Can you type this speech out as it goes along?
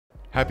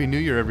Happy New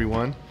Year,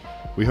 everyone.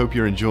 We hope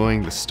you're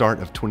enjoying the start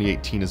of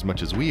 2018 as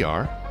much as we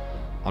are.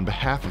 On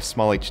behalf of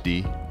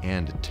SmallHD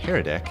and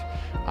Teradek,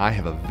 I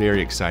have a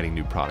very exciting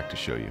new product to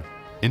show you.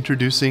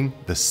 Introducing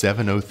the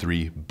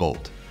 703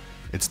 Bolt.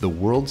 It's the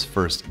world's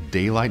first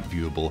daylight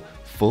viewable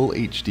full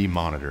HD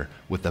monitor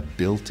with a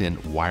built-in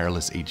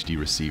wireless HD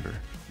receiver.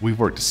 We've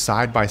worked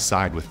side by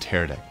side with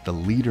Teradek, the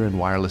leader in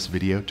wireless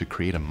video, to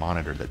create a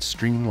monitor that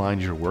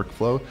streamlines your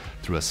workflow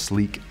through a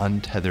sleek,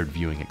 untethered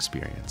viewing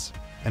experience.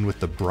 And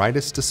with the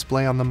brightest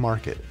display on the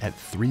market at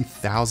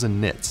 3,000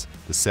 nits,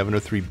 the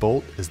 703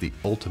 Bolt is the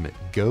ultimate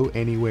go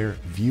anywhere,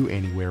 view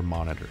anywhere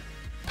monitor.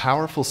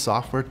 Powerful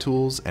software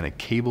tools and a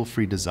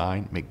cable-free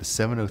design make the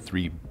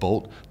 703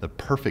 Bolt the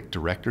perfect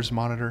director's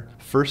monitor,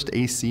 first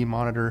AC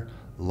monitor,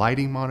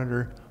 lighting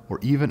monitor, or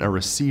even a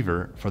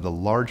receiver for the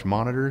large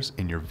monitors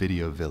in your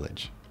video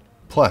village.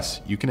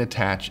 Plus, you can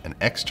attach an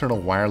external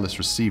wireless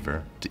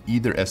receiver to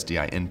either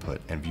SDI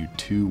input and view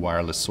two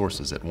wireless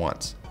sources at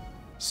once.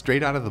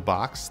 Straight out of the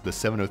box, the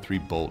 703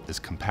 Bolt is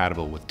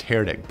compatible with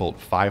Teradek Bolt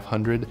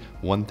 500,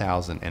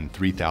 1000, and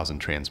 3000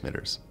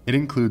 transmitters. It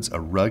includes a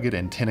rugged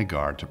antenna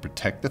guard to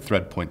protect the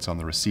thread points on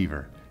the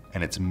receiver,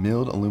 and its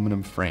milled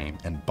aluminum frame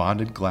and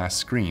bonded glass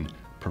screen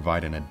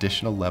provide an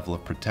additional level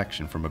of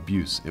protection from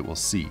abuse it will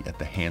see at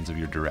the hands of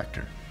your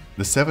director.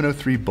 The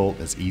 703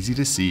 Bolt is easy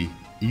to see,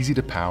 easy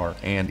to power,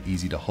 and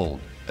easy to hold,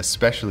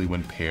 especially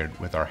when paired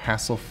with our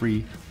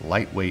hassle-free,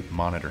 lightweight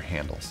monitor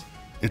handles.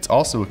 It's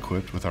also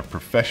equipped with our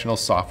professional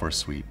software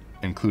suite,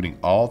 including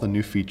all the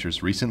new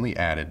features recently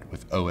added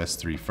with OS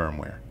 3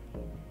 firmware.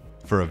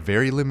 For a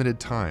very limited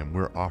time,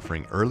 we're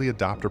offering early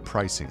adopter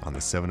pricing on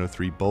the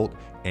 703 Bolt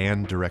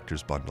and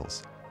Director's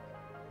Bundles.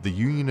 The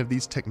union of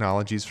these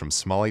technologies from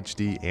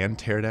SmallHD and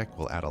Teradek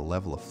will add a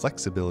level of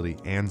flexibility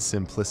and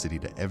simplicity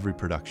to every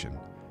production.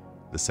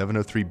 The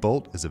 703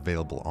 Bolt is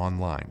available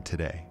online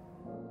today.